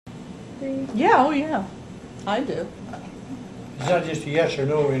Kathy? Yeah, oh yeah, I do. It's not just a yes or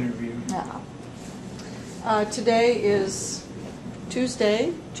no interview. Yeah. Today is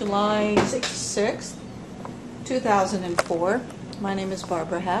Tuesday, July 6th, 2004. My name is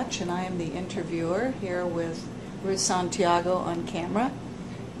Barbara Hatch, and I am the interviewer here with Ruth Santiago on camera.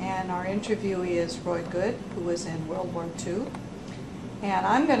 And our interviewee is Roy Goode, who was in World War II. And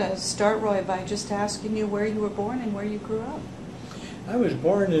I'm going to start, Roy, by just asking you where you were born and where you grew up. I was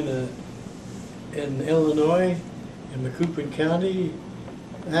born in Illinois, in Macoupin County,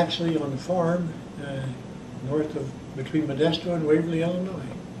 actually on a farm between Modesto and Waverly, Illinois.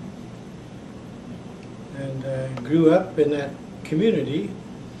 And grew up in that community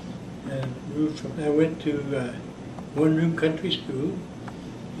and I went to one-room country school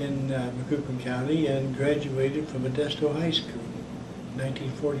in Macoupin County and graduated from Modesto High School in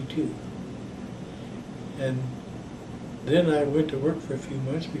 1942. And then I went to work for a few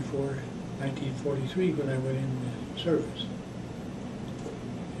months before 1943 when I went in the service.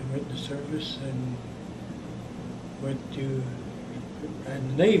 I went in the service and went to the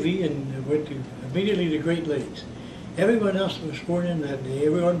Navy and went to immediately to Great Lakes. Everyone else was sworn in that day,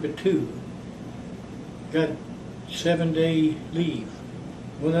 everyone but two got 7-day leave.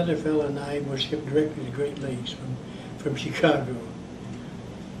 One other fellow and I were shipped directly to Great Lakes from Chicago.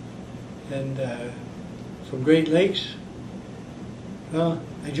 And from Great Lakes, well,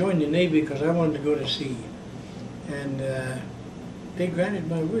 I joined the Navy because I wanted to go to sea. And they granted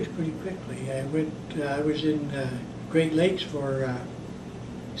my wish pretty quickly. I was in Great Lakes for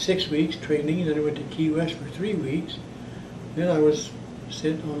 6 weeks training, then I went to Key West for 3 weeks. Then I was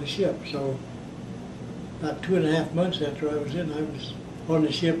sent on a ship. So about 2.5 months after I was in, I was on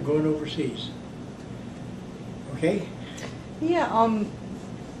the ship going overseas. Okay? Yeah,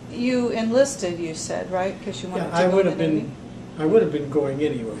 you enlisted, you said, right? Because you wanted to I go would in the have Navy? I would have been going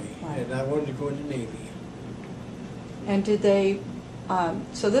anyway, Right. and I wanted to go in the Navy. And did they,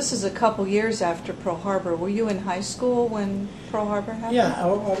 so this is a couple years after Pearl Harbor. Were you in high school when Pearl Harbor happened? Yeah, I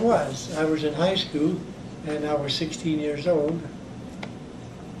was. I was in high school, and I was 16 years old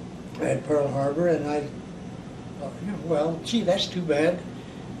at Pearl Harbor, and I thought, well, gee, that's too bad.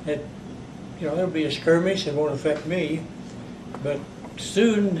 That, there'll be a skirmish, it won't affect me. But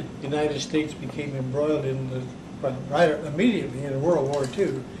soon, the United States became embroiled immediately in World War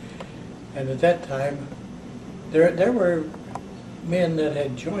II. And at that time, there were men that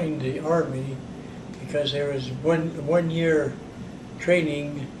had joined the Army because there was one year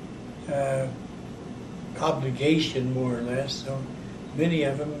training obligation, more or less. So many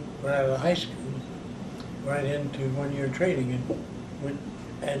of them went out of high school right into 1 year training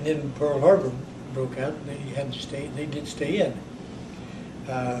and then Pearl Harbor broke out and they had to stay. They did stay in.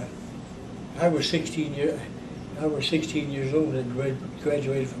 I was 16 years old and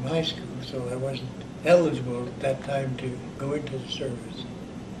graduated from high school, so I wasn't eligible at that time to go into the service.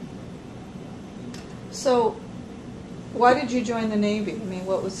 So, why did you join the Navy? I mean,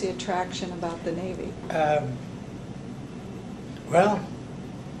 what was the attraction about the Navy? Well,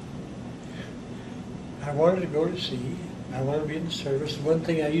 I wanted to go to sea. I wanted to be in the service. One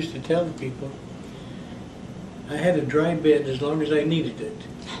thing I used to tell the people, I had a dry bed as long as I needed it.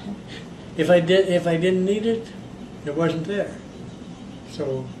 If I didn't need it, it wasn't there.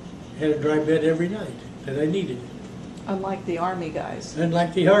 So I had a dry bed every night that I needed it. Unlike the Army guys.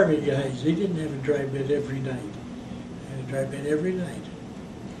 Unlike the Army guys, they didn't have a dry bed every night. I had a dry bed every night.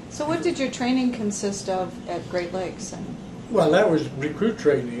 So what did your training consist of at Great Lakes? Well, that was recruit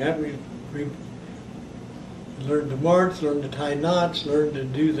training. We learned to march, learned to tie knots, learned to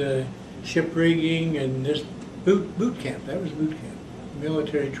do the ship rigging, and this boot camp. That was boot camp,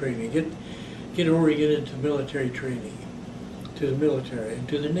 military training. Get oriented to military training, to the military and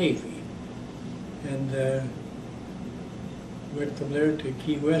to the Navy, and went from there to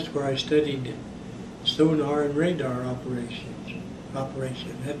Key West, where I studied sonar and radar operation.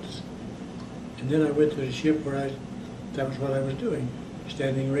 And then I went to the ship where that was what I was doing,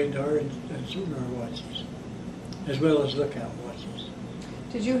 standing radar and sonar watches, as well as lookout watches.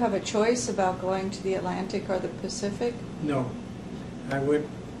 Did you have a choice about going to the Atlantic or the Pacific? No. I went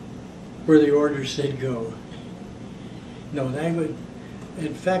where the order said go. No,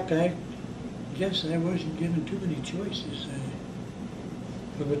 in fact, I guess I wasn't given too many choices.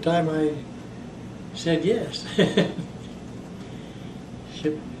 From the time I said yes.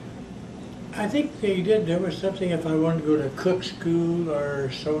 I think they did. There was something if I wanted to go to cook school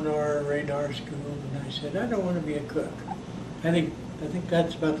or sonar radar school, and I said, I don't want to be a cook. I think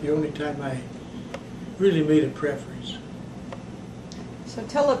that's about the only time I really made a preference. So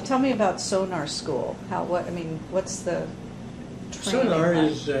tell me about sonar school. What's the training Sonar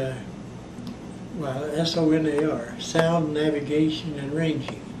like? is well, SONAR, Sound Navigation and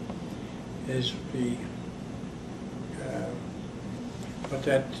Ranging, is the what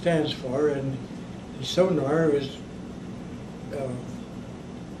that stands for, and the sonar is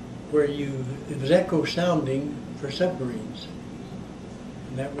where it was echo sounding for submarines,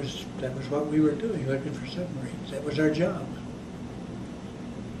 and that was what we were doing, looking for submarines. That was our job.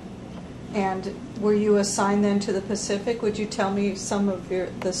 And were you assigned then to the Pacific? Would you tell me some of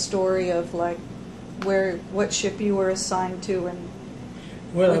the story of like what ship you were assigned to and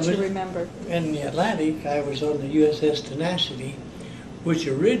what you remember? In the Atlantic, I was on the USS Tenacity, which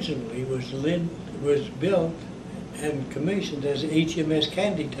originally was built and commissioned as HMS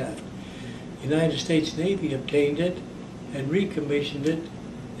Candy Tuft. The United States Navy obtained it and recommissioned it,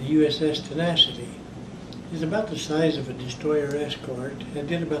 the USS Tenacity. It's about the size of a destroyer escort and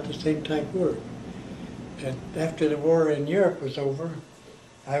did about the same type work. And after the war in Europe was over,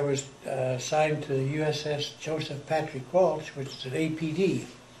 I was assigned to the USS Joseph Patrick Walsh, which is an APD.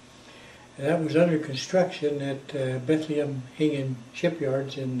 And that was under construction at Bethlehem Hingham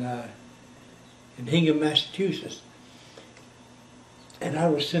Shipyards in Hingham, Massachusetts. And I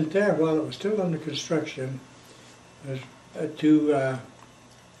was sent there while it was still under construction to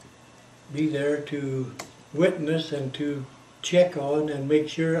be there to witness and to check on and make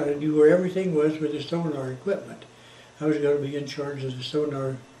sure I knew where everything was with the sonar equipment. I was going to be in charge of the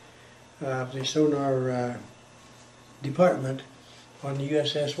sonar department on the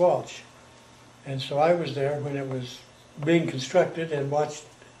USS Walsh. And so I was there when it was being constructed and watched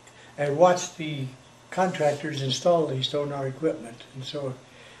the contractors install the sonar equipment. And so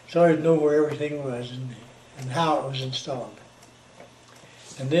I would know where everything was and how it was installed.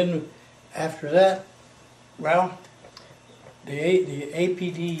 And then after that, well, the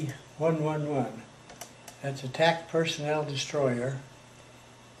APD 111, that's Attack Personnel Destroyer,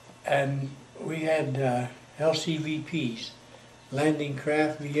 and we had LCVPs, Landing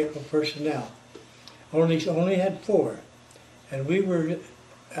Craft Vehicle Personnel. Only had 4, and we were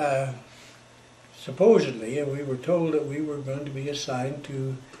supposedly, and we were told that we were going to be assigned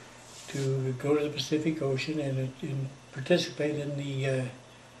to go to the Pacific Ocean and participate in the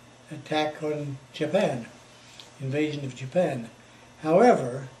attack on Japan, invasion of Japan.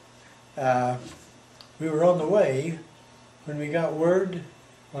 However, we were on the way when we got word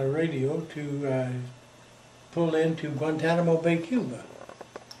on radio to pull into Guantanamo Bay, Cuba.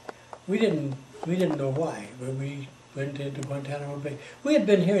 We didn't know why, but we went into Guantanamo Bay. We had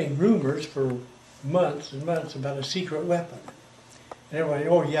been hearing rumors for months and months about a secret weapon. And everybody,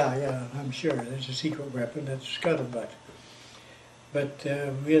 oh yeah, I'm sure, there's a secret weapon, that's scuttlebutt. But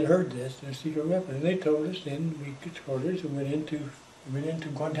we had heard this, there's a secret weapon, and they told us, then we took orders and went into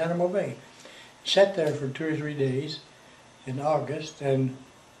Guantanamo Bay. Sat there for 2 or 3 days in August, and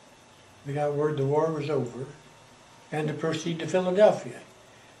we got word the war was over, and to proceed to Philadelphia.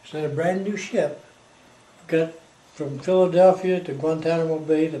 So a brand new ship got from Philadelphia to Guantanamo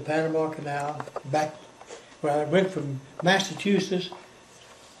Bay, the Panama Canal, back. Well, I went from Massachusetts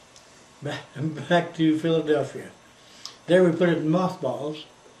back to Philadelphia. There we put it in mothballs,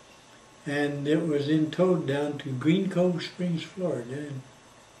 and it was towed down to Green Cove Springs, Florida, and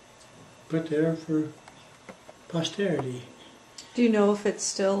put there for posterity. Do you know if it's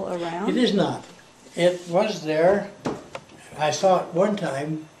still around? It is not. It was there. I saw it one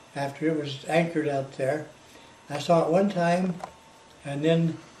time after it was anchored out there. I saw it one time, and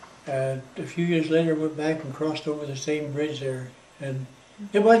then a few years later went back and crossed over the same bridge there, and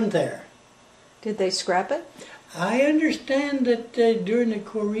it wasn't there. Did they scrap it? I understand that during the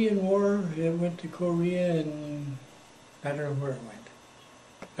Korean War, it went to Korea, and I don't know where it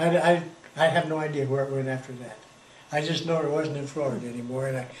went. I have no idea where it went after that. I just know it wasn't in Florida anymore,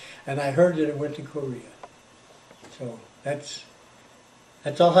 and I heard that it went to Korea. So that's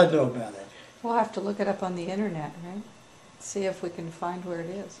all I know about it. We'll have to look it up on the internet, right? See if we can find where it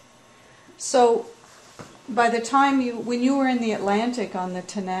is. So, by the time when you were in the Atlantic on the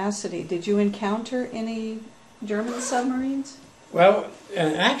Tenacity, did you encounter any German submarines? Well,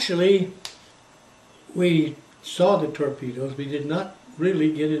 actually, we saw the torpedoes. We did not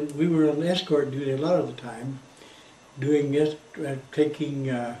really get in. We were on escort duty a lot of the time,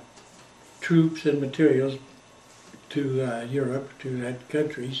 taking troops and materials to Europe, to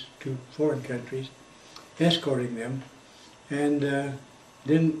countries, to foreign countries, escorting them. And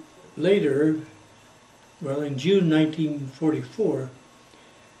then later, well, in June 1944,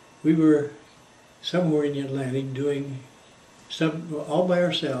 we were somewhere in the Atlantic doing, all by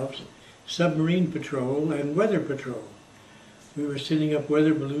ourselves, submarine patrol and weather patrol. We were sending up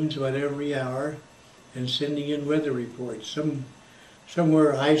weather balloons about every hour and sending in weather reports.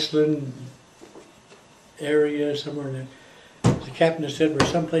 Somewhere Iceland, area, somewhere in the captain said we're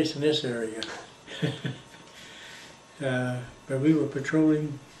someplace in this area. But we were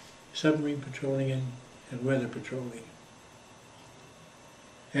patrolling, submarine patrolling and weather patrolling.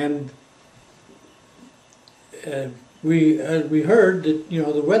 And we heard that, you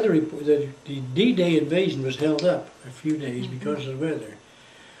know, the weather report, that the D-Day invasion was held up a few days because of the weather.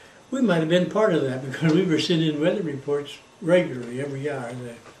 We might have been part of that because we were sending weather reports regularly every hour,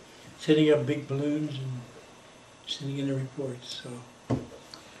 setting up big balloons and sending in the reports. So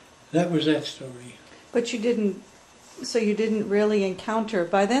that was that story. But you didn't really encounter,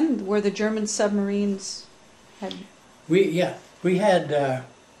 by then were the German submarines had... We had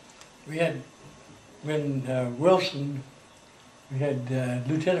when Wilson, we had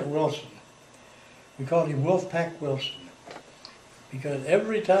Lieutenant Wilson. We called him Wolfpack Wilson because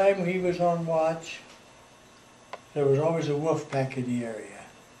every time he was on watch, there was always a wolf pack in the area.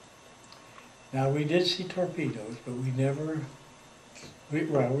 Now we did see torpedoes, but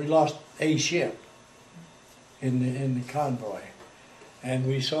we lost a ship in the convoy, and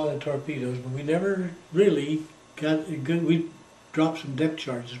we saw the torpedoes, but we never really got a good. We dropped some depth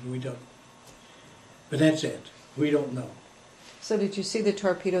charges, but we don't. But that's it. We don't know. So did you see the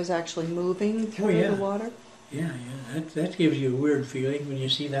torpedoes actually moving through the water? Yeah. That gives you a weird feeling when you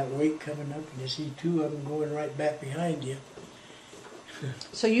see that wake coming up and you see two of them going right back behind you.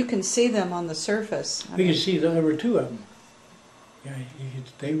 So you can see them on the surface. We could see there were two of them. Yeah,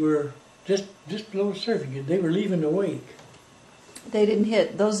 they were just below the surface. They were leaving the wake. They didn't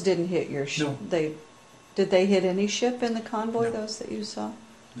hit. Those didn't hit your ship. No. Did they hit any ship in the convoy? No. Those that you saw?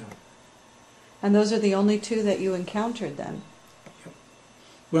 No. And those are the only two that you encountered then? Yep.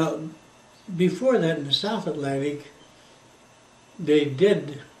 Well, before that in the South Atlantic, they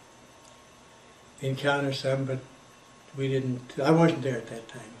did encounter some, but we didn't. I wasn't there at that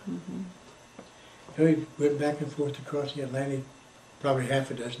time. Mm-hmm. We went back and forth across the Atlantic probably half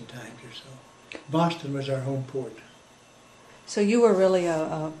a dozen times or so. Boston was our home port. So you were really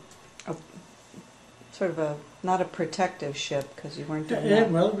a sort of a, not a protective ship because you weren't doing that.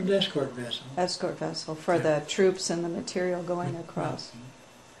 Well, it was an escort vessel. Escort vessel for the troops and the material going across.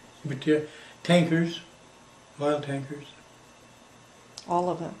 Tankers, oil tankers. All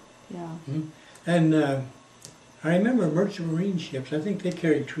of it, yeah. Mm-hmm. And I remember merchant marine ships. I think they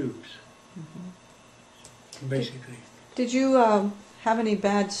carried troops, basically. Did you have any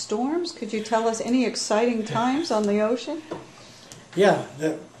bad storms? Could you tell us any exciting times on the ocean? Yeah,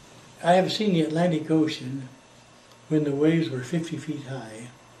 I have seen the Atlantic Ocean when the waves were 50 feet high,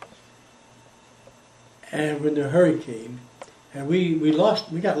 and when the hurricane, and we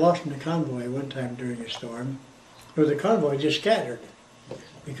got lost in the convoy one time during a storm, where the convoy just scattered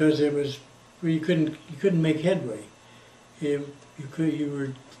because there was you couldn't make headway. You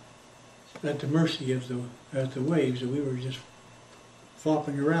were at the mercy of the waves, and we were just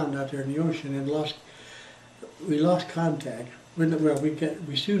flopping around out there in the ocean, and we lost contact. Well,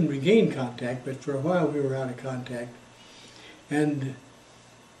 we soon regained contact, but for a while we were out of contact. And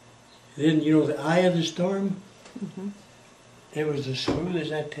then, you know, the eye of the storm, it was as smooth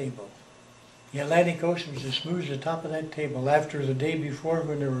as that table. The Atlantic Ocean was as smooth as the top of that table. After the day before,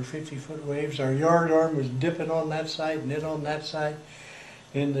 when there were 50-foot waves, our yard arm was dipping on that side and then on that side,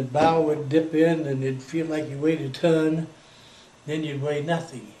 and the bow would dip in, and it'd feel like you weighed a ton. Then you'd weigh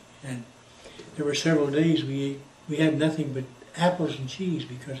nothing. And there were several days we had nothing but apples and cheese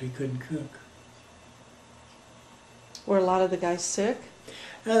because we couldn't cook. Were a lot of the guys sick?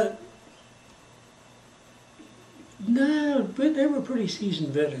 No, but they were pretty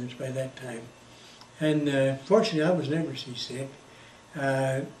seasoned veterans by that time. And fortunately, I was never seasick.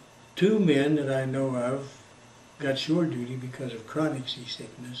 Two men that I know of got shore duty because of chronic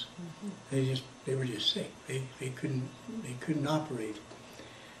seasickness. They were just sick. They couldn't operate.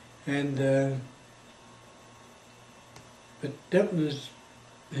 And but that was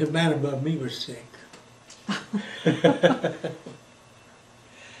the man above me was sick. But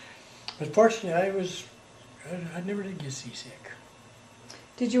fortunately, I never did get seasick.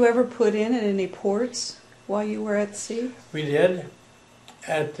 Did you ever put in at any ports while you were at sea? We did.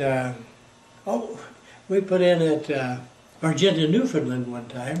 We put in at Argenta, Newfoundland one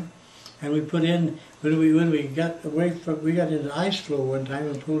time, and we put in when we got in an ice floe one time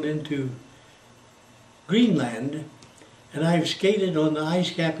and pulled into Greenland, and I've skated on the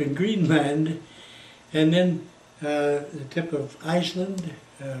ice cap in Greenland, and then the tip of Iceland.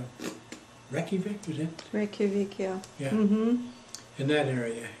 Reykjavik, was it? Reykjavik, yeah. Yeah. Mm-hmm. In that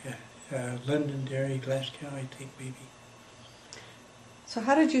area, yeah. Londonderry, Glasgow, I think maybe. So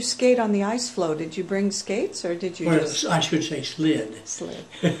how did you skate on the ice floe? Did you bring skates or did you Well, just I should say slid. slid?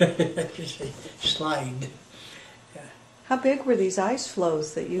 I should say slide. Yeah. How big were these ice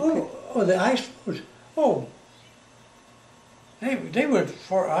floes that you could? Oh, the ice floes. Oh, they went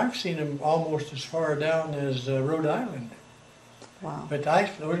far. I've seen them almost as far down as Rhode Island. Wow. But the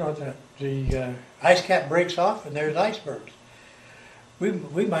ice floes, the ice cap breaks off and there's icebergs.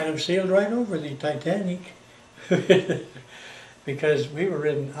 We might have sailed right over the Titanic because we were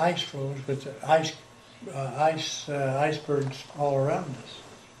in ice floes with icebergs all around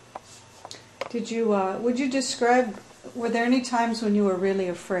us. Did you? Would you describe? Were there any times when you were really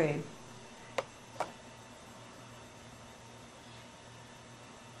afraid?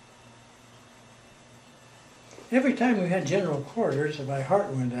 Every time we had general quarters, my heart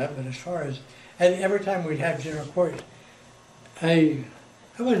went up. But and every time we'd have general quarters, I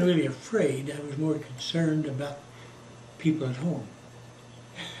wasn't really afraid. I was more concerned about people at home.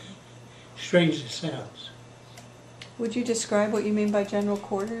 Strange as it sounds. Would you describe what you mean by general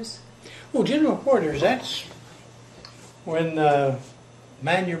quarters? Well, general quarters, that's when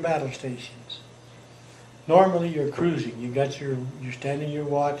man your battle stations. Normally you're cruising. You're standing your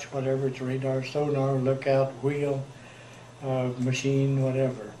watch, whatever, it's radar, sonar, lookout, wheel, machine,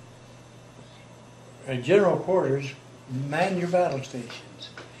 whatever. General quarters, man your battle stations.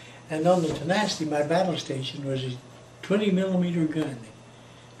 And on the Tenacity, my battle station was a 20 millimeter gun,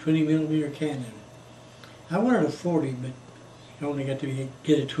 20 millimeter cannon. I wanted a 40, but you only got to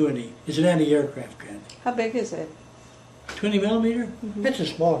get a 20. It's an anti-aircraft gun. How big is it? 20 millimeter? Mm-hmm. It's a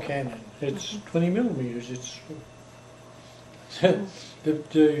small cannon. It's 20 millimeters. It's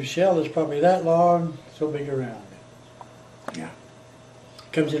the shell is probably that long, so big around. Yeah.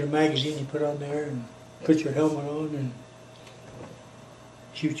 Comes in a magazine you put on there and put your helmet on and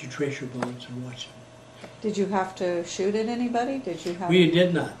shoot your tracer bullets and watch them. Did you have to shoot at anybody? Did you have? We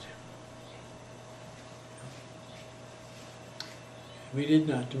did not. We did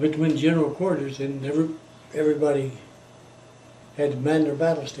not. But when general quarters, and everybody had to man their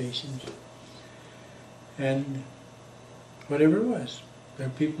battle stations, and whatever it was, there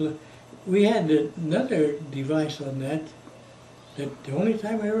were people. We had another device on that. That the only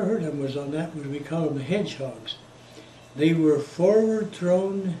time I ever heard of them was on that was we called them the hedgehogs. They were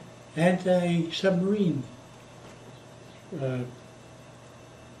forward-thrown anti-submarine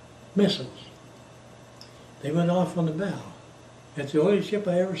missiles. They went off on the bow. That's the only ship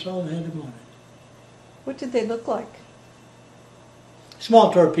I ever saw that had them on it. What did they look like?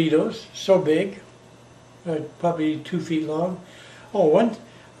 Small torpedoes, so big, probably 2 feet long. Oh, one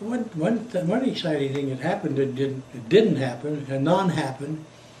exciting thing that happened that didn't happen, a non-happen.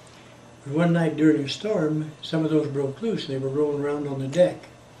 One night during a storm, some of those broke loose. They were rolling around on the deck.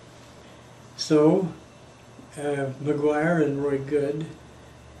 So, McGuire and Roy Goode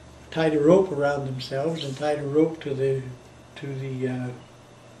tied a rope around themselves and tied a rope to the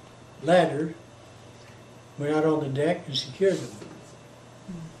ladder, went out on the deck and secured them.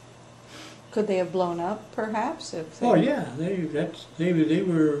 Could they have blown up, perhaps? If they... Oh yeah,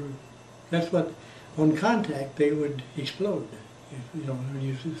 that's what, on contact they would explode.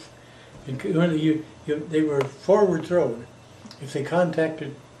 They were forward thrown. If they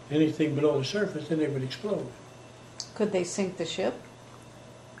contacted anything below the surface, then they would explode. Could they sink the ship?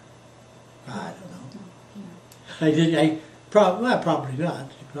 I don't know. Probably not.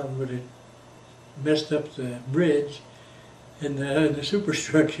 They probably would have messed up the bridge and the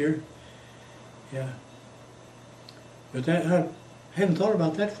superstructure. Yeah. But I hadn't thought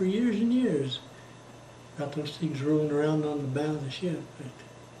about that for years and years. About those things rolling around on the bow of the ship. But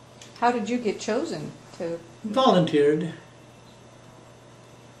how did you get chosen to? Volunteered.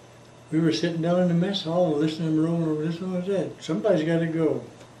 We were sitting down in the mess hall and listening to them rolling over. This one was it. Somebody's got to go.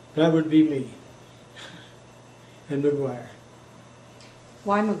 That would be me. And McGuire.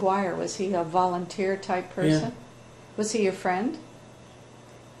 Why McGuire? Was he a volunteer type person? Yeah. Was he your friend?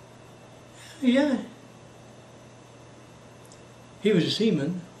 Yeah. He was a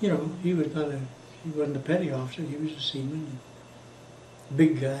seaman. He wasn't a petty officer. He was a seaman.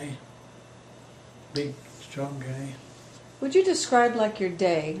 Big guy. Big, strong guy. Would you describe like your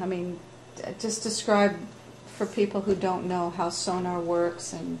day? I mean, just describe for people who don't know how sonar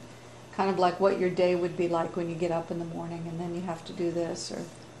works and kind of like what your day would be like when you get up in the morning and then you have to do this, or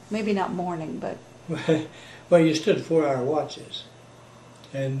maybe not morning, but... Well, you stood 4-hour watches.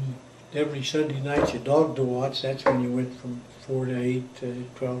 And every Sunday night you dogged the watch. That's when you went from 4 to 8 to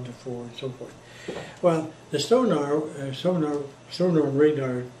 12 to 4 and so forth. Well, the sonar and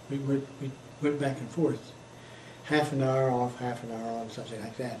radar, we went back and forth. Half an hour off, half an hour on, something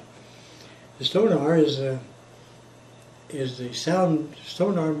like that. The sonar is is the sound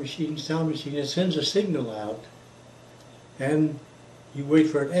machine that sends a signal out, and you wait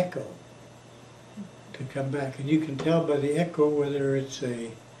for an echo to come back, and you can tell by the echo whether it's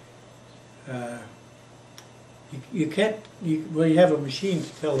a you have a machine to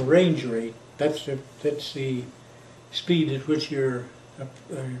tell the range rate. That's the speed at which you're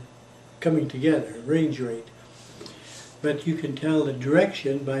coming together, range rate. But you can tell the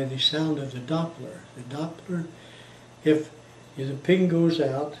direction by the sound of the Doppler. The Doppler, if the ping goes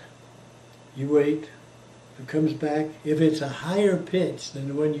out, you wait, it comes back. If it's a higher pitch than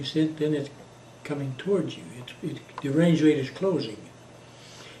the one you sent, then it's coming towards you. The range rate is closing.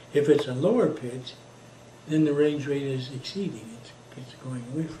 If it's a lower pitch, then the range rate is exceeding. It's going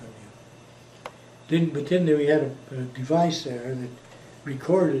away from you. But then we had a device there that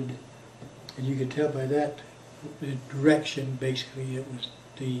recorded, and you could tell by that the direction, basically, it was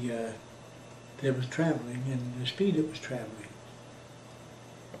that was traveling and the speed it was traveling.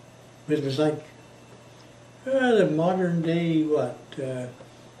 It was like the modern day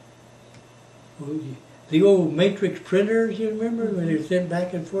the old matrix printers, you remember, when they sent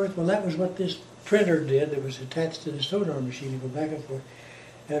back and forth? Well, that was what this printer did that was attached to the sonar machine to go back and forth.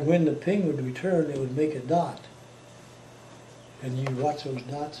 And when the ping would return, it would make a dot. And you watch those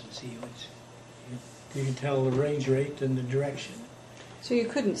dots and see which you can tell the range rate and the direction. So you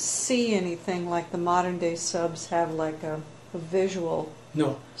couldn't see anything like the modern day subs have, like a visual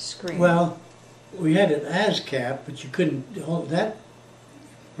screen? Well, we had an ASCAP, but you couldn't, well, that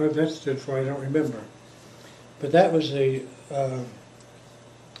stood for I don't remember. But that was a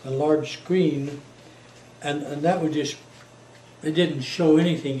large screen, and that would just, it didn't show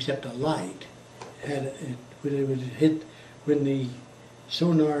anything except a light. It would hit, when the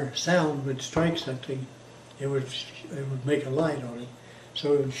sonar sound would strike something, it would make a light on it.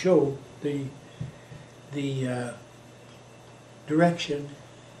 So it would show the direction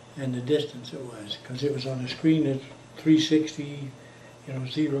and the distance it was, because it was on a screen at 360,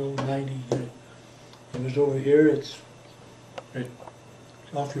 0, 90. It was over here, it's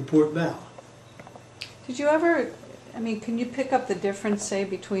off your port bow. Did you ever, can you pick up the difference, say,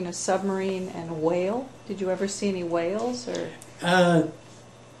 between a submarine and a whale? Did you ever see any whales? Or?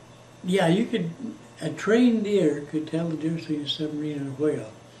 Yeah, a trained ear could tell the difference between a submarine and a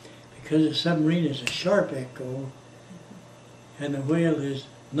whale, because a submarine is a sharp echo, and the whale is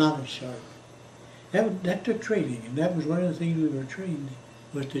not as sharp. That took training, and that was one of the things we were trained,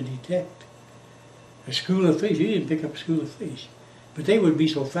 was to detect a school of fish. You didn't pick up a school of fish, but they would be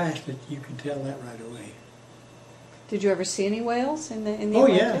so fast that you could tell that right away. Did you ever see any whales in the Oh,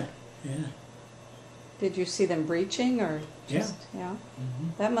 Atlantic? yeah. Did you see them breaching, or just, yeah? Mm-hmm.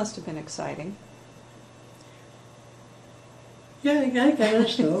 That must have been exciting. Yeah, I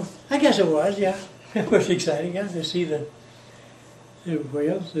guess so. I guess it was, yeah. It was exciting, yeah, to see the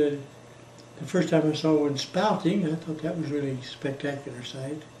whales. The first time I saw one spouting, I thought that was really a spectacular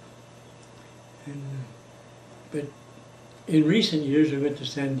sight. But in recent years, we went to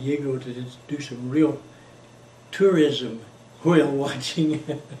San Diego to do some real tourism whale watching,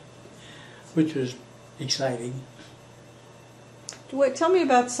 which was exciting. Tell me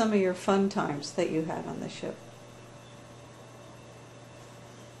about some of your fun times that you had on the ship.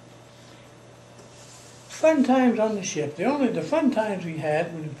 Fun times on the ship. The fun times we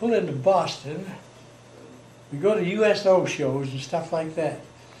had when we pull into Boston, we go to USO shows and stuff like that.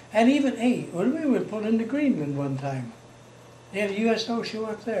 And even, we would pull into Greenland one time. They had a USO show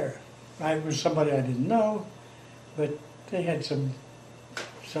up there. It was somebody I didn't know, but they had some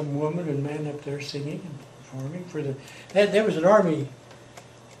woman and man up there singing and performing for the. There was an army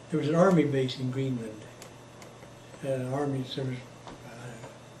base in Greenland.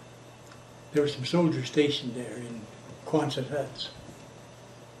 There were some soldiers stationed there in Quonset huts.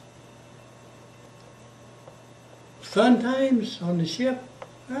 Fun times on the ship.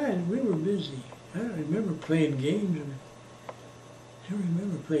 We were busy. I don't remember playing games. I don't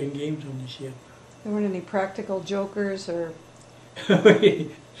remember playing games on the ship. There weren't any practical jokers or...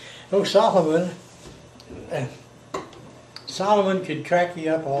 Oh, Solomon could crack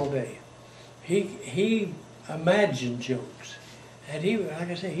you up all day. He imagined jokes. And like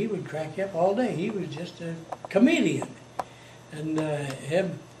I say, he would crack you up all day. He was just a comedian. And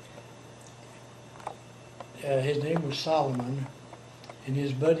his name was Solomon, and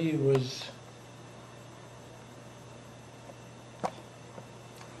his buddy was...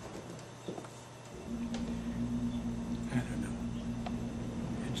 I don't know.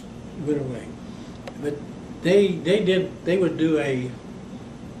 It went away. But they would do a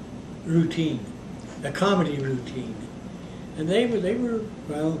routine, a comedy routine. And they were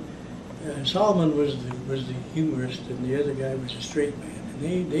Solomon was the humorist, and the other guy was a straight man.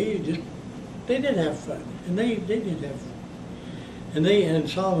 And they did have fun, and they did have fun. And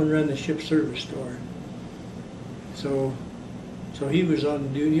Solomon ran the ship service store. So he was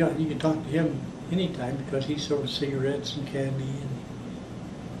on duty. You could talk to him anytime because he sold cigarettes and candy and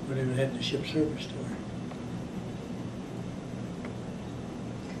whatever had the ship service store.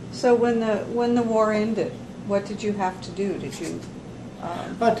 So when the war ended, what did you have to do? Did you?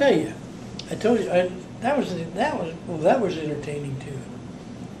 I'll tell you. I told you that was entertaining too.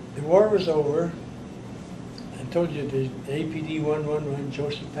 The war was over. I told you the APD 111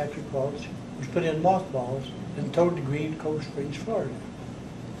 Joseph Patrick Walsh was put in mothballs and towed to Green Cove Springs, Florida,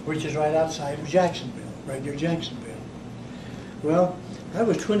 which is right outside of Jacksonville, right near Jacksonville. Well, I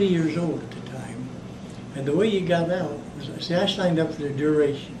was 20 years old at the time, and the way you got out was, see, I signed up for the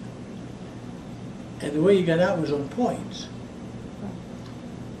duration, and the way you got out was on points.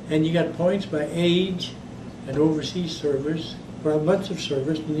 And you got points by age and overseas service, for months of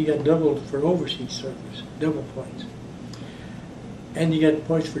service, and you got doubled for overseas service, double points. And you got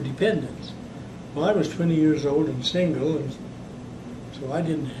points for dependents. Well, I was 20 years old and single, and so I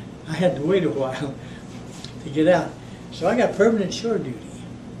had to wait a while to get out. So I got permanent shore duty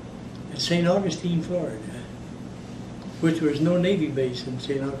at St. Augustine, Florida, which was no Navy base in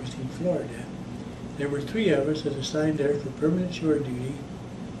St. Augustine, Florida. There were 3 of us that assigned there for permanent shore duty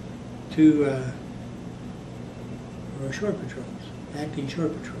to shore patrols, acting shore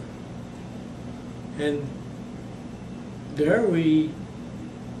patrol. And there the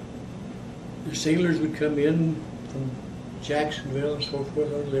sailors would come in from Jacksonville and so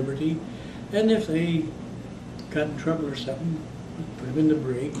forth on Liberty, and if they got in trouble or something, we'd put them in the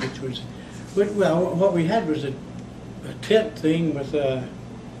brig, which was, well, what we had was a tent thing with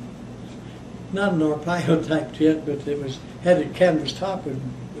not an Arpaio type tent, but it had a canvas top and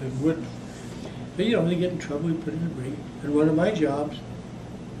wood. But you know, when they get in trouble, we put them in the brig. And one of my jobs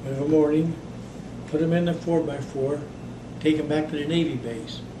was in the morning, put them in the 4x4, take them back to the Navy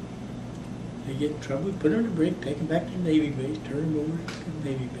base. They get in trouble, we put them in the brig, take them back to the Navy base, turn them over to the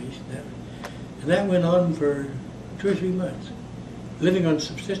Navy base. And that went on for 2 or 3 months, living on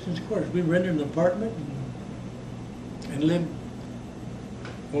subsistence quarters. We rented an apartment and lived,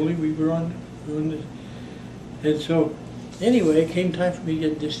 only we were on the, and so anyway, it came time for me to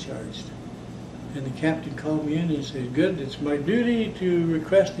get discharged. And the captain called me in and said, "Good, it's my duty to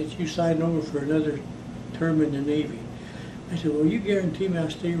request that you sign over for another term in the Navy." I said, "Well, you guarantee me I'll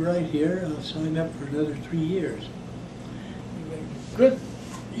stay right here. I'll sign up for another 3 years." He went, "Good,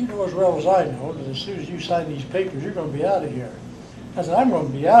 you know as well as I know that as soon as you sign these papers, you're going to be out of here." I said, "I'm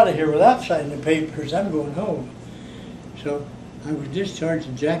going to be out of here without signing the papers. I'm going home." So I was discharged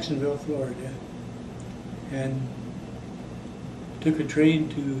in Jacksonville, Florida, and took a train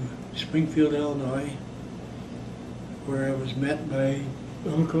to Springfield, Illinois, where I was met by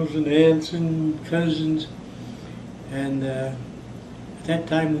uncles and aunts and cousins. And at that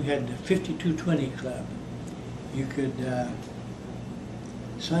time we had the 5220 Club. You could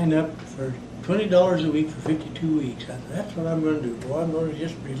sign up for $20 a week for 52 weeks. I said, that's what I'm going to do. Well, I'm going to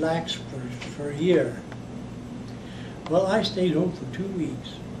just relax for a year. Well, I stayed home for 2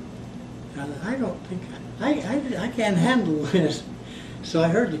 weeks. And I don't think, I can't handle this. So I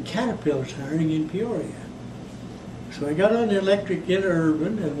heard the Caterpillar's hiring in Peoria. So I got on the electric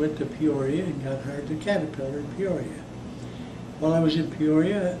interurban and went to Peoria and got hired at Caterpillar in Peoria. While I was in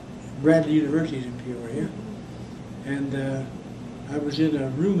Peoria, Bradley University is in Peoria, and I was in a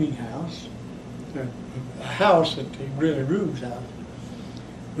rooming house, a house that they really rooms out,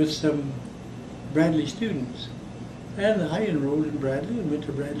 with some Bradley students. And I enrolled in Bradley and went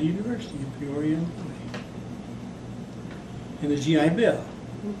to Bradley University in Peoria, Illinois, in the GI Bill.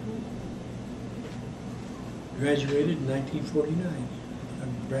 Graduated in 1949 from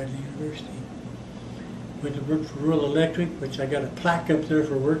Bradley University. Went to work for Rural Electric, which I got a plaque up there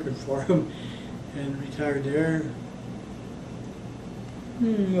for working for them, and retired there,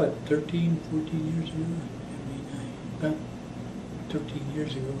 13, 14 years ago? About 13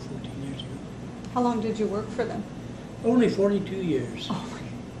 years ago, 14 years ago. How long did you work for them? Only 42 years. Oh my.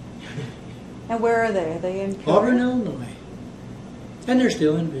 And where are they? Are they in Peoria? Auburn, Illinois. And they're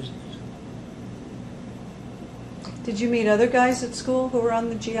still in business. Did you meet other guys at school who were on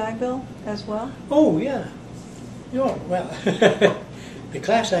the GI Bill as well? Oh, yeah. Oh, well, the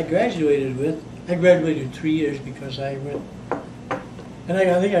class I graduated with, I graduated 3 years because I went, and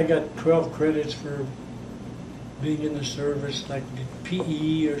I think I got 12 credits for being in the service, like the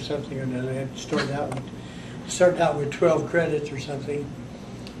PE or something or another. I had to start out with 12 credits or something.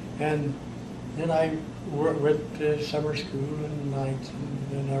 And then I went to summer school and nights,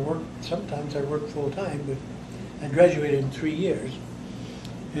 and I worked, sometimes I worked full time, but I graduated in 3 years.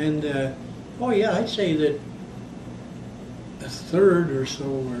 And, oh yeah, I'd say that a third or so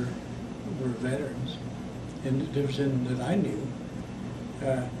were veterans, and there was that I knew.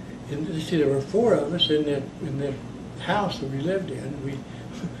 And you see, there were 4 of us in that house that we lived in.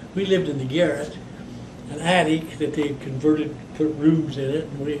 We lived in the garret, an attic that they converted, put rooms in it,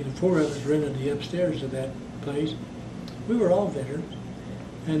 and the 4 of us rented the upstairs of that place. We were all veterans,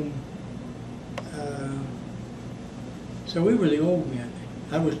 and so we were the old men.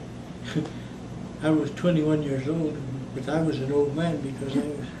 I was I was 21 years old, but I was an old man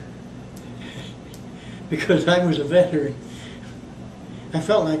because I was a veteran. I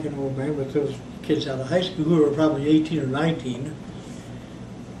felt like an old man with those kids out of high school who were probably 18 or 19.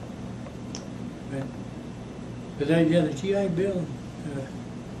 But yeah, the GI Bill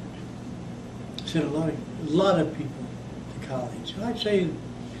sent a lot of people to college. I'd say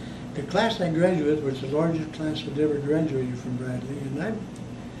the class I graduated was the largest class that ever graduated from Bradley, and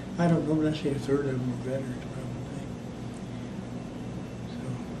I don't know, but I'd say a third of them were veterans probably. So,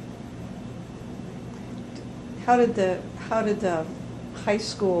 How did the high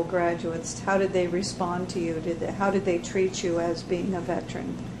school graduates, how did they respond to you? How did they treat you as being a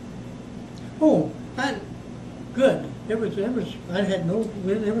veteran? Oh, good. There was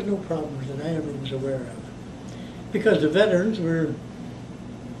no problems that I ever was aware of, because the veterans were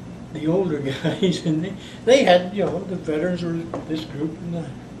the older guys, and they had, the veterans were this group and the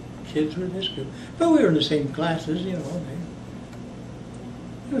kids were this group, but we were in the same classes, it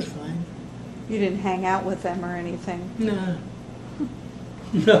was fine. You didn't hang out with them or anything? No.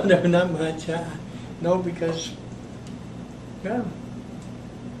 No, not much. No, because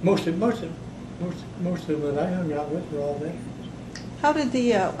most of them that I hung out with were all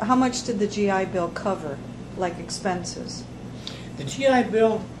veterans. How much did the GI Bill cover, like expenses? The GI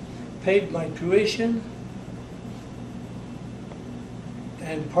Bill paid my tuition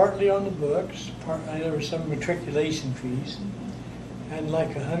and partly on the books. There were some matriculation fees and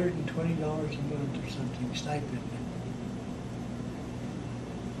like $120 a month or something stipend.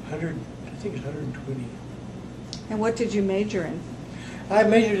 I think it's 120. And what did you major in? I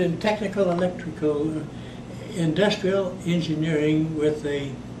majored in technical electrical, industrial engineering with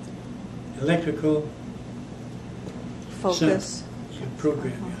a electrical Focus.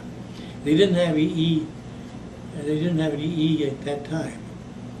 Program. Yeah. They didn't have EE. They didn't have an EE at that time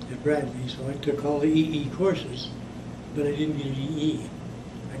at Bradley, so I took all the EE courses, but I didn't get an EE.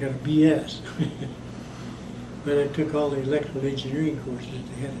 I got a BS. But I took all the electrical engineering courses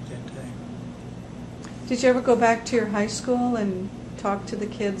they had at that time. Did you ever go back to your high school and talk to the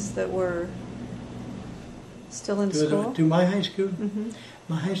kids that were still in school? To my high school? Mm-hmm.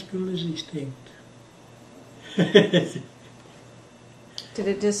 My high school is extinct. Did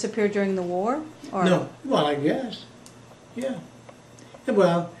it disappear during the war? Or? No. Well, I guess. Yeah.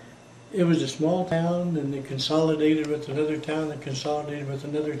 Well, it was a small town, and they consolidated with another town, and consolidated with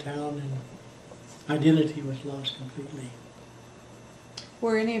another town, and identity was lost completely.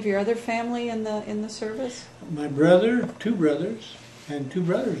 Were any of your other family in the service? My brother, 2 brothers, and 2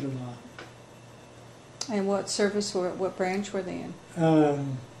 brothers-in-law. And what service what branch were they in?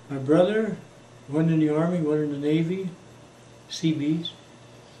 My brother, one in the Army, one in the Navy, Seabees,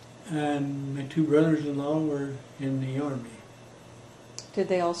 and my 2 brothers-in-law were in the Army. Did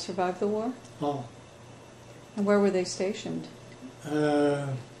they all survive the war? All. And where were they stationed?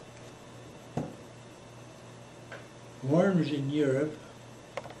 Warren was in Europe.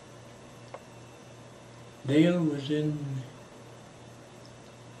 Dale was in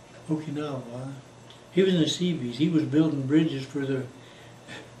Okinawa. He was in the Seabees. He was building bridges for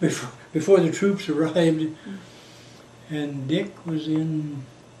before the troops arrived. And Dick was in,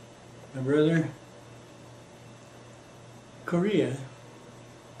 my brother, Korea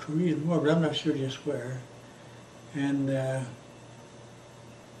War, but I'm not sure just where. And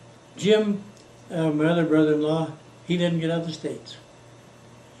Jim, my other brother-in-law, he didn't get out of the States.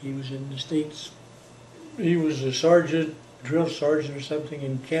 He was in the States. He was a sergeant, drill sergeant or something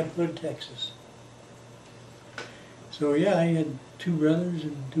in Camp Hood, Texas. So yeah, I had 2 brothers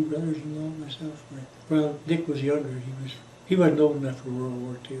and 2 brothers-in-law myself. Well, Dick was younger. He wasn't old enough for World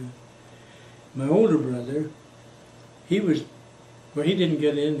War II. My older brother, he didn't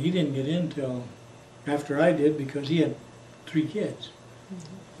get in. He didn't get in till after I did because he had 3 kids.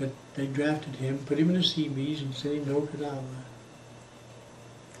 Mm-hmm. But they drafted him, put him in the Seabees, and sent him to Okinawa.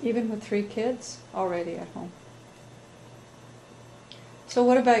 Even with 3 kids already at home. So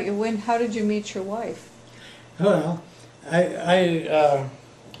what about you? How did you meet your wife? Well, I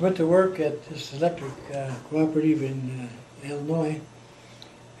went to work at this electric cooperative in Illinois,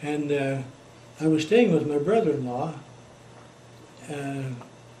 and I was staying with my brother-in-law, and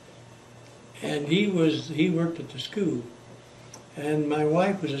he worked at the school, and my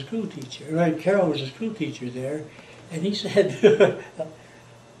wife was a school teacher. Right, Carol was a school teacher there, and he said,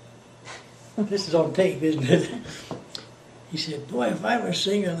 "This is on tape, isn't it?" He said, "Boy, if I were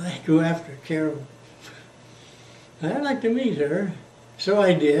single, I'd go after Carol. I'd like to meet her." So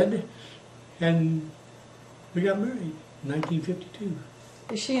I did, and we got married in 1952.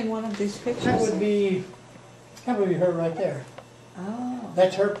 Is she in one of these pictures? That would be her right there. Oh.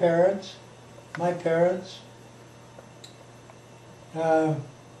 That's her parents, my parents, her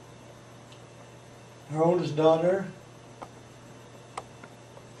oldest daughter,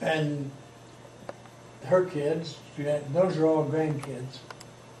 and her kids. Those are all grandkids.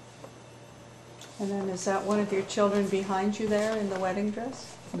 And then is that one of your children behind you there in the wedding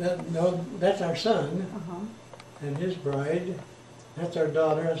dress? No, that's our son Uh-huh. and his bride. That's our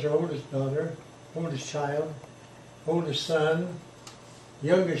daughter. That's our oldest daughter, oldest child, oldest son,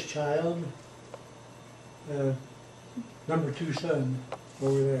 youngest child, number 2 son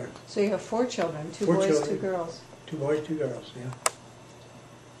over there. So you have 4 children, 2 4 boys, children. 2 girls. 2 boys, 2 girls, yeah.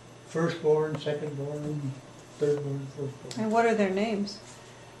 Firstborn, secondborn, thirdborn, fourthborn. And what are their names?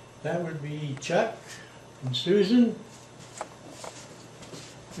 That would be Chuck and Susan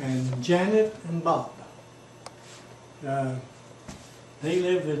and Janet and Bob. They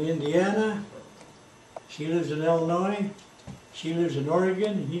live in Indiana. She lives in Illinois. She lives in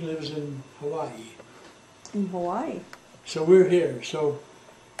Oregon, and he lives in Hawaii. In Hawaii. So we're here. So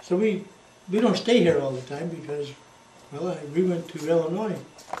we don't stay here all the time because, well, we went to Illinois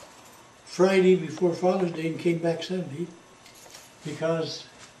Friday before Father's Day and came back Sunday because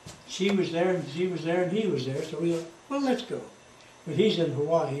she was there and she was there and he was there. So we thought, well, let's go. But he's in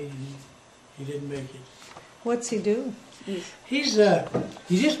Hawaii and he didn't make it. What's he do? He's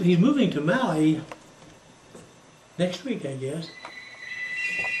moving to Maui next week, I guess.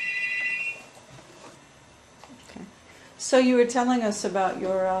 Okay. So you were telling us about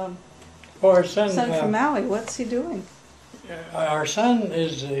your Our son, son from Maui. What's he doing? our son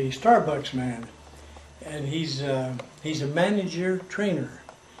is a Starbucks man, and he's a manager trainer,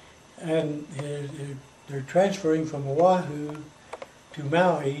 and they're transferring from Oahu to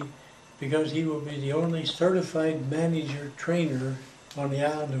Maui because he will be the only certified manager trainer on the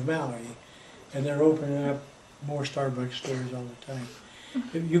island of Maui, and they're opening up more Starbucks stores all the time.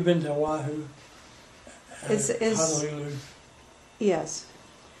 Have you been to Oahu? Honolulu? Yes.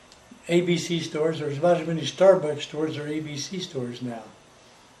 ABC stores. There's about as many Starbucks stores as ABC stores now.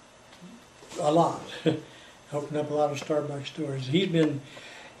 A lot. Opened up a lot of Starbucks stores. He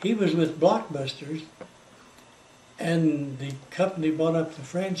was with Blockbusters, and the company bought up the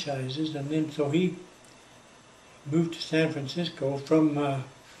franchises, and then so he moved to San Francisco from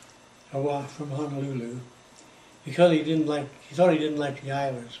Honolulu because he thought he didn't like the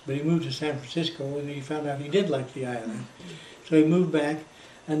islands, but he moved to San Francisco and he found out he did like the island. So he moved back,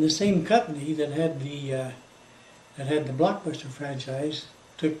 and the same company that had the Blockbuster franchise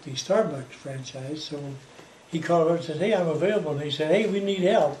took the Starbucks franchise. So he called over and said, "Hey, I'm available." And he said, "Hey, we need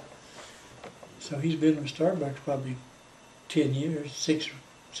help." So he's been with Starbucks probably 10 years, 6 or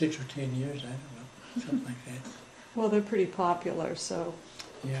 10 years, I don't know, something like that. Well, they're pretty popular, so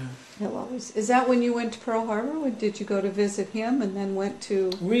Yeah. he'll always. Is that when you went to Pearl Harbor? Or did you go to visit him and then went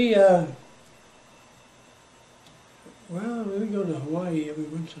to? We go to Hawaii every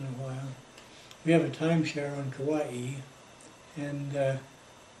once in a while. We have a timeshare on Kauai, and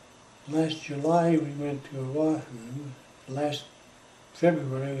last July we went to Oahu. Last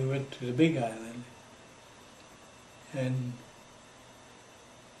February we went to the Big Island, and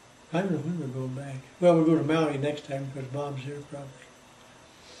I don't know when we're going back. Well, we'll go to Maui next time because Bob's here probably.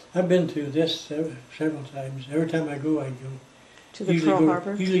 I've been to this several times. Every time I go, To the Pearl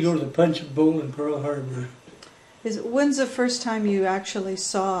Harbor? Usually go to the Punch Bowl in Pearl Harbor. When's the first time you actually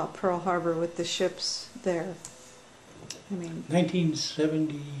saw Pearl Harbor with the ships there?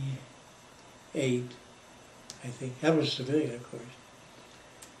 1978, I think. I was a civilian, of course.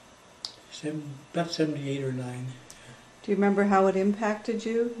 About 78 or 9. Do you remember how it impacted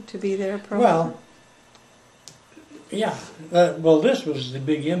you to be there at Pearl Well, Harbor? yeah. This was the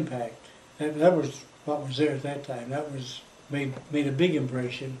big impact. That was what was there at that time. That was made a big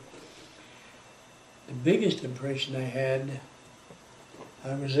impression. The biggest impression I had,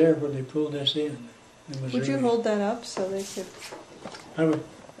 I was there when they pulled us in Missouri. Would you hold that up so they could?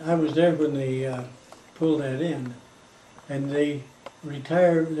 I was there when they pulled that in, and they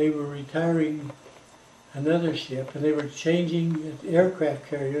were retiring another ship, and they were changing aircraft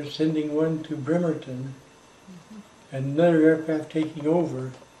carriers, sending one to Bremerton, and another aircraft carrier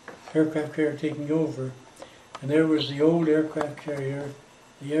taking over. And there was the old aircraft carrier,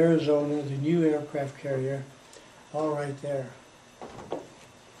 the Arizona, the new aircraft carrier, all right there.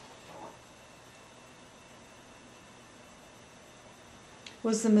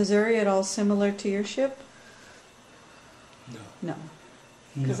 Was the Missouri at all similar to your ship? No. No.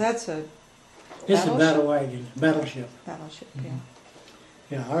 Because that's a It's a battle wagon, battleship. battleship, Mm-hmm.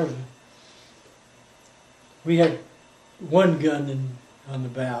 yeah. Yeah, ours. We had one gun on the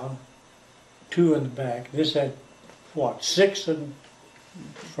bow, two on the back. This had, what, 6 in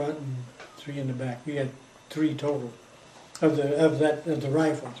front and 3 in the back. We had 3 total of the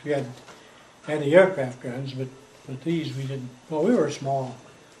rifles. We had the aircraft guns, but these we didn't. Well, we were small.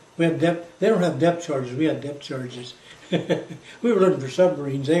 We had depth. They don't have depth charges. We had depth charges. We were looking for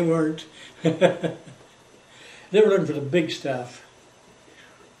submarines. They weren't. They were looking for the big stuff.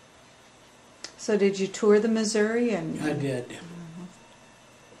 So did you tour the Missouri? And I did.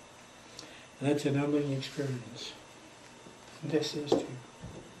 That's an humbling experience. This is too.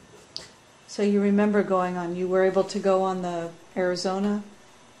 So you remember going on? You were able to go on the Arizona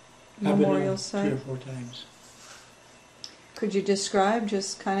Memorial Site? I've been on 3 or 4 times. Could you describe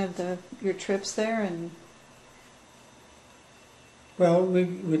just kind of your trips there? And Well, we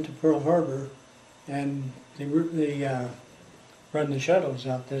went to Pearl Harbor, and they run the shuttles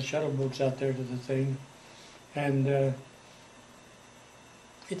out there, shuttle boats out there to the thing, and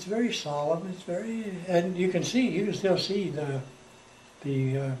it's very solemn. It's very, and you can still see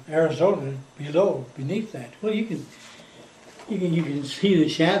the Arizona beneath that. Well, you can see the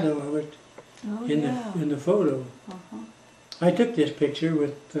shadow of it in the photo. Uh-huh. I took this picture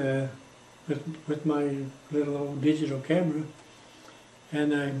with my little old digital camera,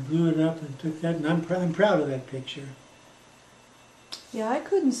 and I blew it up and took that, and I'm proud of that picture. Yeah, I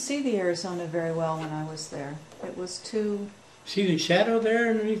couldn't see the Arizona very well when I was there. It was too... See the shadow there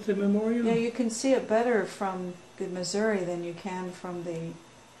underneath the memorial? Yeah, you can see it better from the Missouri than you can from the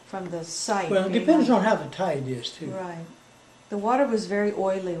site. Well, it depends on how the tide is, too. Right. The water was very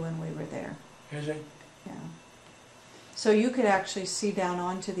oily when we were there. Is it? Yeah. So you could actually see down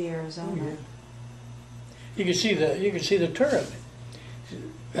onto the Arizona. Oh, yeah. You can see the turret.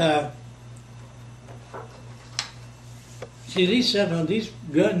 See, these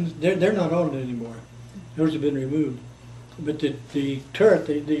guns, they're not on it anymore. Those have been removed. But the turret,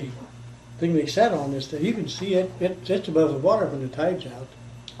 the thing they sat on, this thing, you can see it. It's above the water when the tide's out.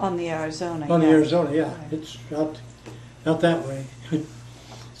 On the Arizona. On yeah. the Arizona, yeah, Right. it's out that way.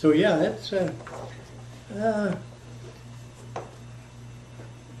 So yeah, that's a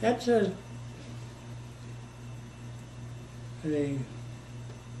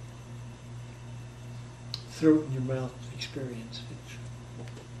throat in your mouth experience.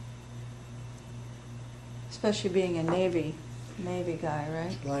 Especially being a Navy guy,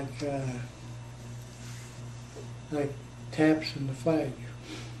 right? It's like taps in the flag.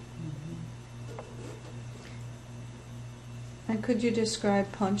 And could you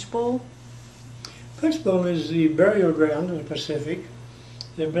describe Punch Bowl? Punch Bowl is the burial ground in the Pacific,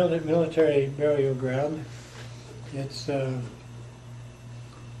 the military burial ground. It's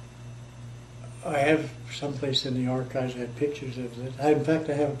I have someplace in the archives I have pictures of it. In fact,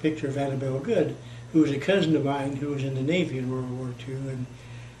 I have a picture of Annabelle Goode, who was a cousin of mine who was in the Navy in World War II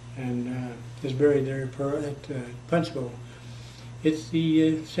and is buried there at Punch Bowl. It's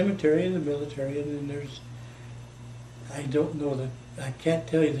the cemetery of the military, and then there's, I don't know I can't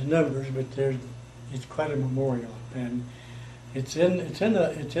tell you the numbers, but it's quite a memorial, and it's in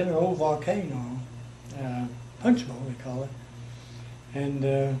an old volcano, Punch Bowl they call it, and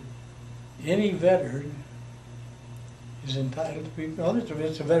any veteran is entitled to be. Well,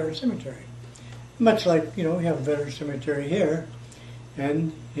 it's a veteran cemetery, much like we have a veteran cemetery here,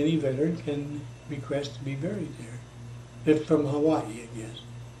 and any veteran can request to be buried there. If from Hawaii, I guess.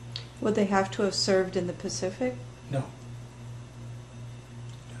 Would they have to have served in the Pacific? No.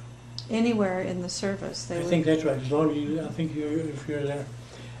 Anywhere in the service, I think that's right. As long as if you're there.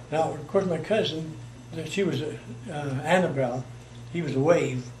 Now, of course, my cousin, she was Annabelle. He was a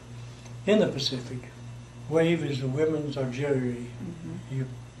wave in the Pacific. Wave is the women's auxiliary. Mm-hmm.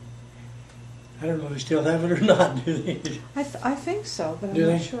 I don't know if they still have it or not. Do they? I think so, but I'm Do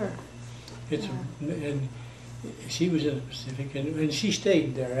not they? sure. And she was in the Pacific, and she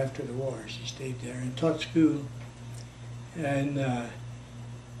stayed there after the war. She stayed there and taught school. And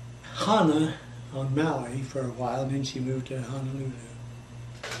Hana on Maui for a while, and then she moved to Honolulu.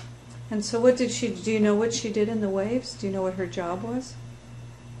 And so what did do you know what she did in the waves? Do you know what her job was?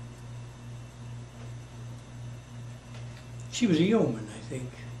 She was a yeoman, I think.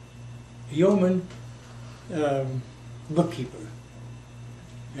 A yeoman, bookkeeper.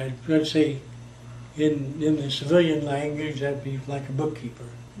 I'd say in the civilian language, that'd be like a bookkeeper.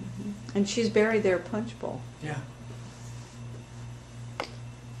 And she's buried there at Punch Bowl. Yeah.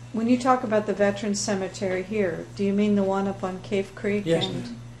 When you talk about the Veterans Cemetery here, do you mean the one up on Cave Creek? Yes, And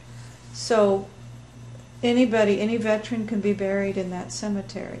ma'am. so any veteran can be buried in that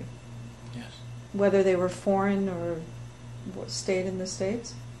cemetery, Yes. whether they were foreign or stayed in the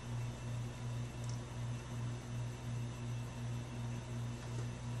States?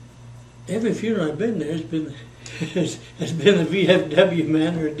 Every funeral I've been there has been has been a VFW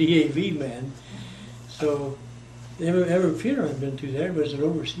man or a DAV man. So every funeral I've been to there was an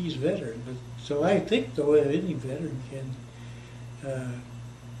overseas veteran. But, so I think the way any veteran can.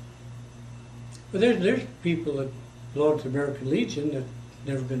 But there's people that belong to the American Legion that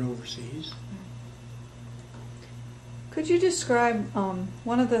never been overseas. Could you describe,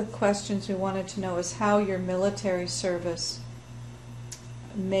 one of the questions we wanted to know is how your military service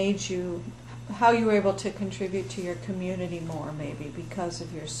made you, how you were able to contribute to your community more, maybe, because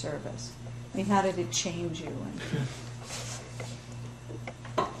of your service. I mean, how did it change you?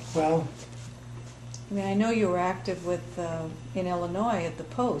 Well, I mean, I know you were active with in Illinois at the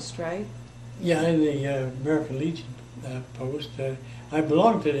post, right? yeah, in the American Legion post. I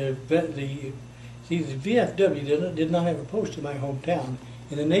belonged to the VFW did not have a post in my hometown,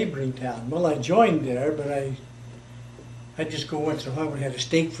 in a neighboring town. Well, I joined there, but I'd just go once in a while when we had a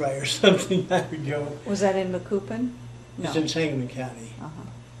steak fry or something. I would go. Was that in Macoupin? It's in Sangamon County. Uh-huh.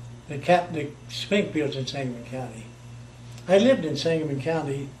 The Springfield's in Sangamon County. I lived in Sangamon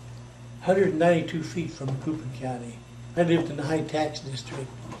County, 192 feet from Macoupin County. I lived in the high tax district.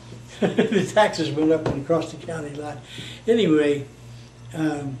 The taxes went up and across the county line. Anyway,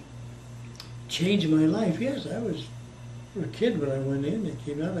 changed my life. Yes, I was a kid when I went in. I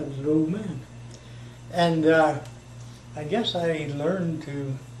came out, I was an old man. And I guess I learned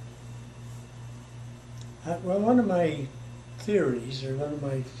to, well, one of my theories or one of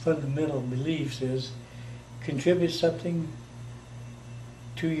my fundamental beliefs is contribute something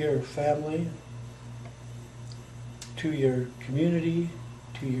to your family, to your community,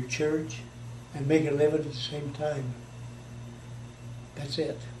 to your church, and make a living at the same time. That's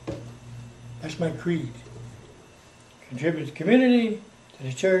it. That's my creed. Contribute to the community, to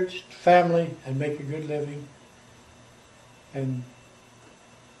the church, to family, and make a good living. And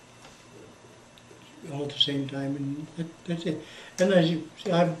all at the same time, and that's it. And as you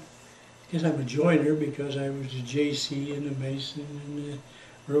see, I guess I'm a joiner because I was a JC and a Mason and a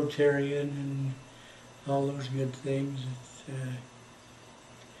Rotarian and all those good things.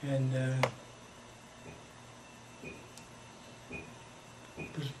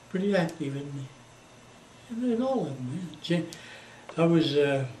 Was pretty active in all of them. I was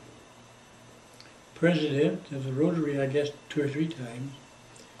president of the Rotary, I guess, 2 or 3 times.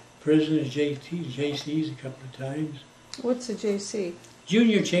 President of JCs a couple of times. What's a JC?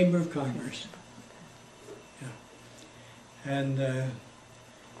 Junior Chamber of Commerce. Yeah. And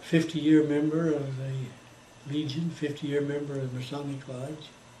 50-year member of the Legion, 50-year member of the Masonic Lodge.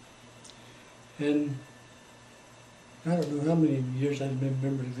 And I don't know how many years I've been a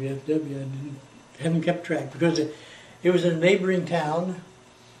member of the VFW. I haven't kept track because it was in a neighboring town,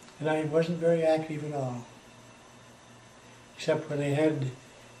 and I wasn't very active at all. Except when they have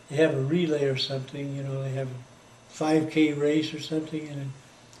a relay or something, you know, they have a 5K race or something, and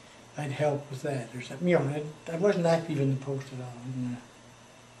I'd help with that or something. You know, I wasn't active in the post at all.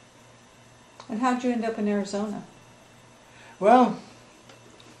 And how'd you end up in Arizona? Well,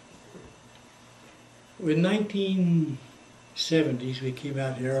 in 1970s, we came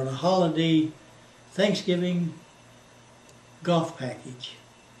out here on a holiday Thanksgiving golf package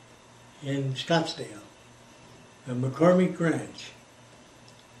in Scottsdale, a McCormick Ranch.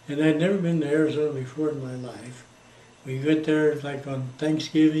 And I'd never been to Arizona before in my life. We went there like on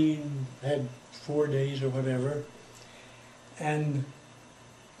Thanksgiving, had 4 days or whatever, and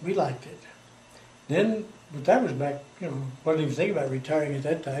we liked it. Then, but that was back, you know, wasn't even thinking about retiring at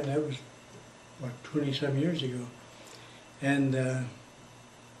that time. That was, what, 20-some years ago. And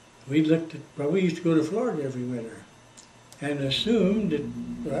we looked at, well, we used to go to Florida every winter and assumed that,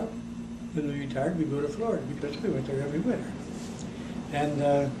 well, when we retired, we'd go to Florida because we went there every winter.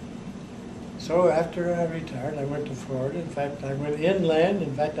 And so after I retired, I went to Florida. In fact, I went inland.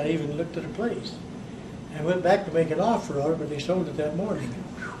 In fact, I even looked at a place. I went back to make an offer on it, but they sold it that morning.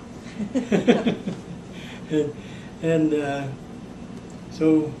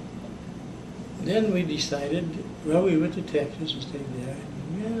 So then we decided, well, we went to Texas and stayed there.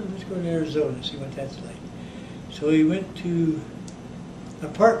 Yeah, let's go to Arizona and see what that's like. So he went to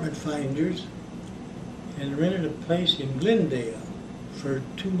Apartment Finders and rented a place in Glendale for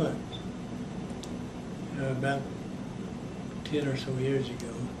 2 months, about 10 or so years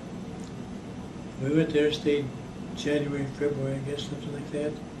ago. We went there, stayed January, February, I guess, something like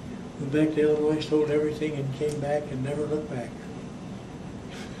that. Went back to Illinois, sold everything, and came back and never looked back.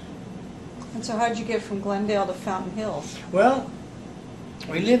 And so how'd you get from Glendale to Fountain Hills? Well,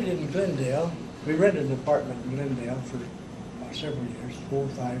 we lived in Glendale. We rented an apartment in Glendale for several years, 4,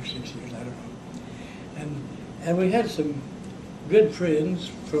 5, 6 years, I don't know. And we had some good friends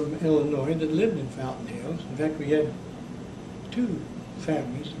from Illinois that lived in Fountain Hills. In fact, we had 2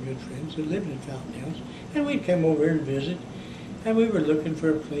 families of good friends that lived in Fountain Hills. And we'd come over and visit, and we were looking for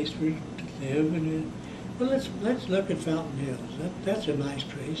a place to live. And well, let's look at Fountain Hills. That's a nice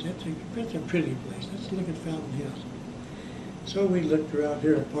place. That's a pretty place. Let's look at Fountain Hills. So we looked around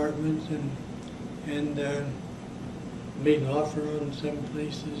their apartments and made an offer on some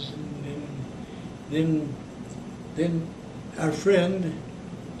places, and then our friend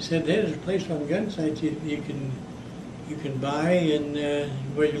said, "There's a place on Gunsight you can buy, and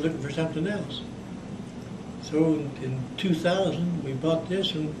where you're looking for something else." So in 2000 we bought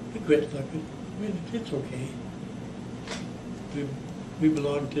this and we quit looking. It's okay. We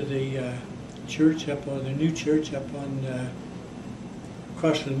belong to the church up on the new church up on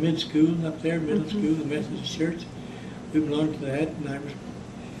across from the mid school up there, middle school, the Methodist church. We belonged to that, and I was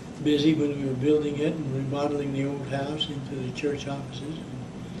busy when we were building it and remodeling the old house into the church offices.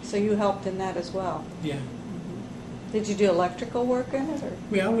 So you helped in that as well? Yeah. Did you do electrical work in it? Or?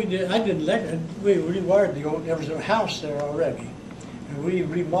 Yeah, we did. I did. We rewired the old. There was a house there already, and we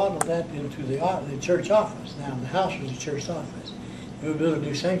remodeled that into the church office. Now the house was the church office. And we built a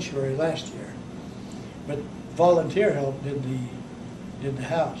new sanctuary last year, but volunteer help did the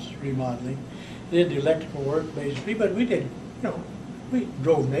house remodeling. They did the electrical work basically, but we did. We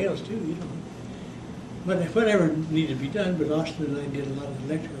drove nails too. But whatever needed to be done. But Austin and I did a lot of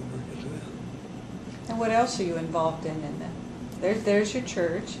electrical work as well. And what else are you involved in that? There's your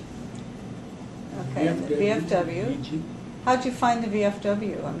church. Okay, the VFW. How'd you find the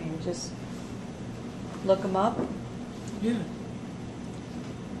VFW? I mean, just look them up? Yeah.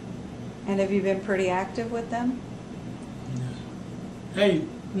 And have you been pretty active with them? No. Hey,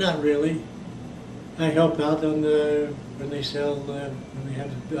 not really. I help out on when they sell, when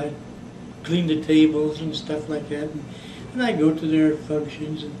I clean the tables and stuff like that. And I go to their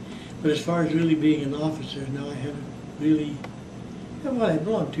functions. But as far as really being an officer, no, I haven't really. Well, I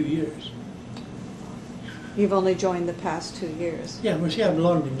belonged 2 years. You've only joined the past 2 years. Yeah, well, see, I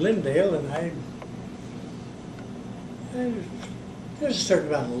belonged in Glendale, and there's a certain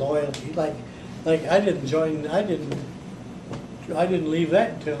amount of loyalty. Like I didn't leave that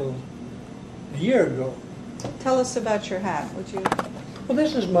until a year ago. Tell us about your hat, would you? Well,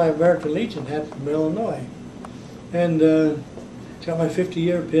 this is my American Legion hat from Illinois, and it's got my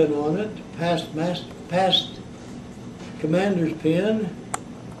 50-year pin on it, past commander's pin,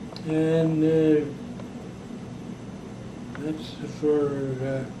 and that's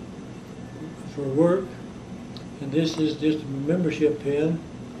for work. And this is just a membership pin,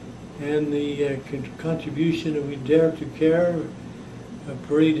 and the contribution of We Dare to Care, a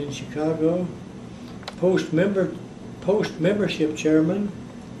parade in Chicago, post membership chairman,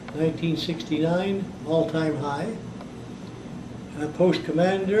 1969, all-time high. Post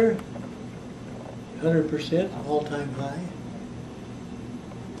commander, 100%, all-time high.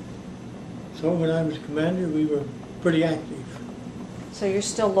 So when I was commander, we were pretty active. So you're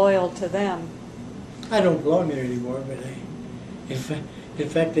still loyal to them? I don't belong there anymore, but in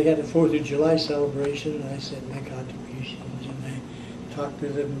fact, they had a 4th of July celebration, and I sent my contributions, and I talked to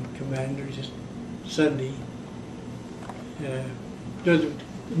the commander just Sunday, the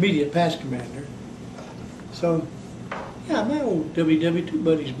immediate past commander. So, yeah, my old WW2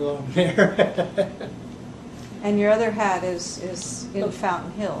 buddies belong there. And your other hat is in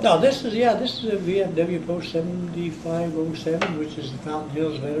Fountain Hills? No, this is a VFW Post 7507, which is the Fountain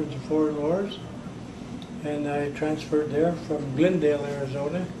Hills Veterans of Foreign Wars. And I transferred there from Glendale,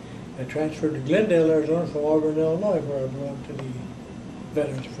 Arizona. I transferred to Glendale, Arizona from Auburn, Illinois, where I belong to the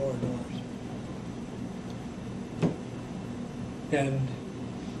Veterans of Foreign Wars. And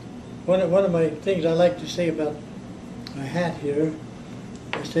one of my things I like to say about my hat here,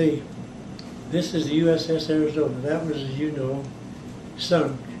 I say, this is the USS Arizona. That was, as you know,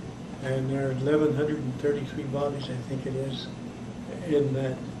 sunk. And there are 1,133 bodies, I think it is, in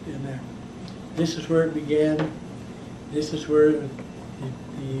there. This is where it began. This is where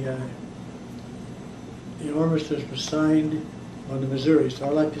the armistice was signed on the Missouri. So I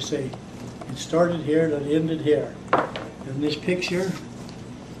like to say, It started here and it ended here. And this picture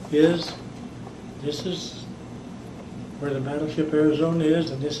is, this is where the battleship Arizona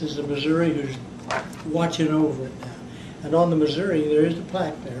is, and this is the Missouri who's watching over it now. And on the Missouri, there is a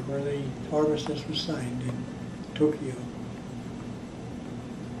plaque there where the armistice was signed in Tokyo.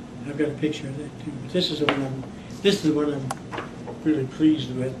 I've got a picture of that too. But this is the one I'm really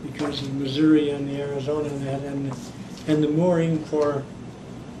pleased with, because the Missouri and the Arizona and the mooring for,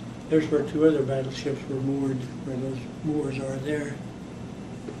 there's where two other battleships were moored, where those moors are there.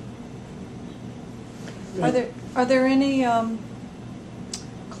 Are there any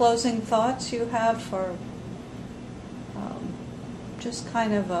closing thoughts you have for just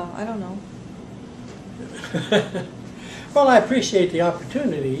kind of I don't know. Well, I appreciate the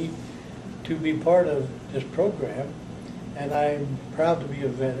opportunity to be part of this program, and I'm proud to be a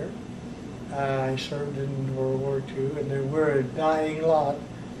veteran. I served in World War II, and there were a dying lot,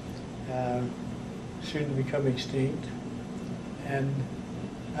 soon to become extinct. And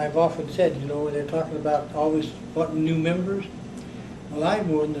I've often said, you know, when they're talking about always wanting new members, well, I'm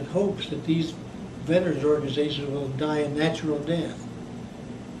one that hopes that these veterans organizations will die a natural death,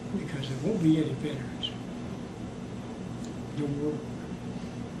 because there won't be any veterans. No more.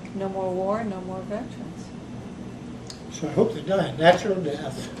 No more war, no more veterans. So I hope they die a natural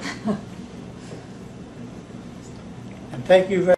death. And thank you very